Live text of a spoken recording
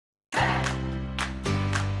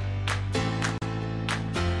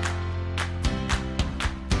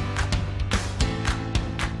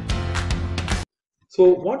So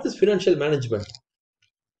what is financial management?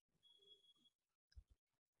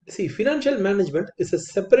 See, financial management is a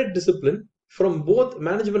separate discipline from both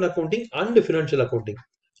management accounting and financial accounting.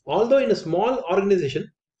 Although in a small organization,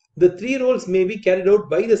 the three roles may be carried out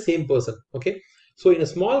by the same person. Okay, so in a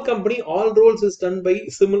small company, all roles is done by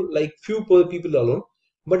similar, like few people alone.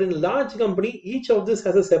 But in a large company, each of this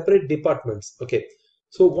has a separate departments. Okay,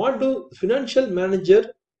 so what do financial manager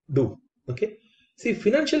do? Okay, see,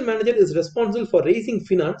 financial manager is responsible for raising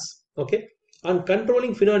finance. Okay, and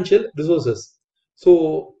controlling financial resources.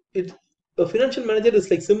 So a financial manager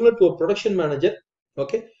is like similar to a production manager.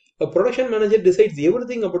 Okay, a production manager decides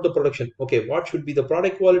everything about the production. Okay, what should be the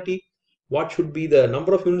product quality, what should be the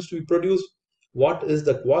number of units to be produced, what is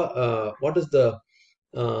the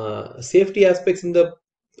safety aspects in the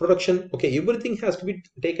production. Okay, everything has to be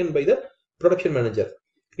taken by the production manager.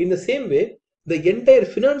 In the same way, the entire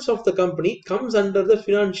finance of the company comes under the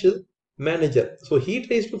financial manager. So he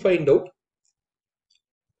tries to find out,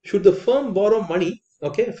 should the firm borrow money,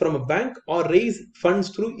 okay, from a bank or raise funds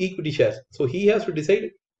through equity shares? So he has to decide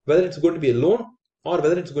whether it's going to be a loan or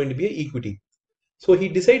whether it's going to be a equity. So he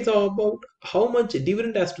decides about how much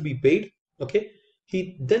dividend has to be paid. Okay,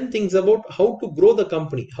 he then thinks about how to grow the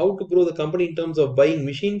company, in terms of buying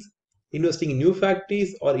machines, investing in new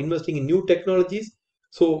factories, or investing in new technologies.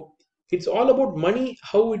 So it's all about money,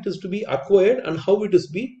 how it is to be acquired and how it is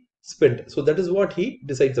to be spent. So that is what he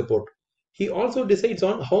decides about. He also decides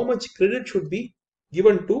on how much credit should be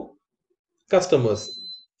given to customers,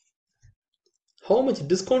 how much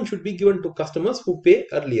discount should be given to customers who pay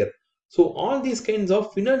earlier. So all these kinds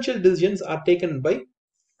of financial decisions are taken by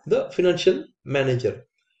the financial manager.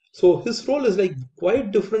 So his role is like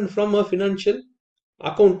quite different from a financial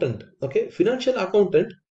accountant. Okay, financial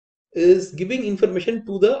accountant is giving information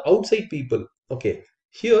to the outside people. Okay,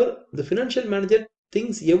 here the financial manager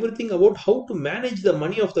thinks everything about how to manage the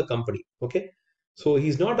money of the company. Okay, so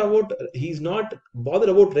he's not bothered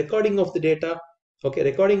about recording of the data. Okay,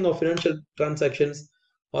 recording of financial transactions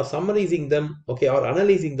or summarizing them, okay, or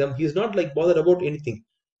analyzing them. He's not like bothered about anything.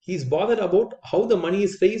 He's bothered about how the money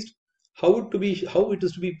is raised, how it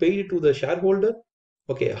is to be paid to the shareholder.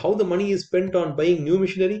 Okay, how the money is spent on buying new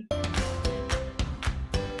machinery,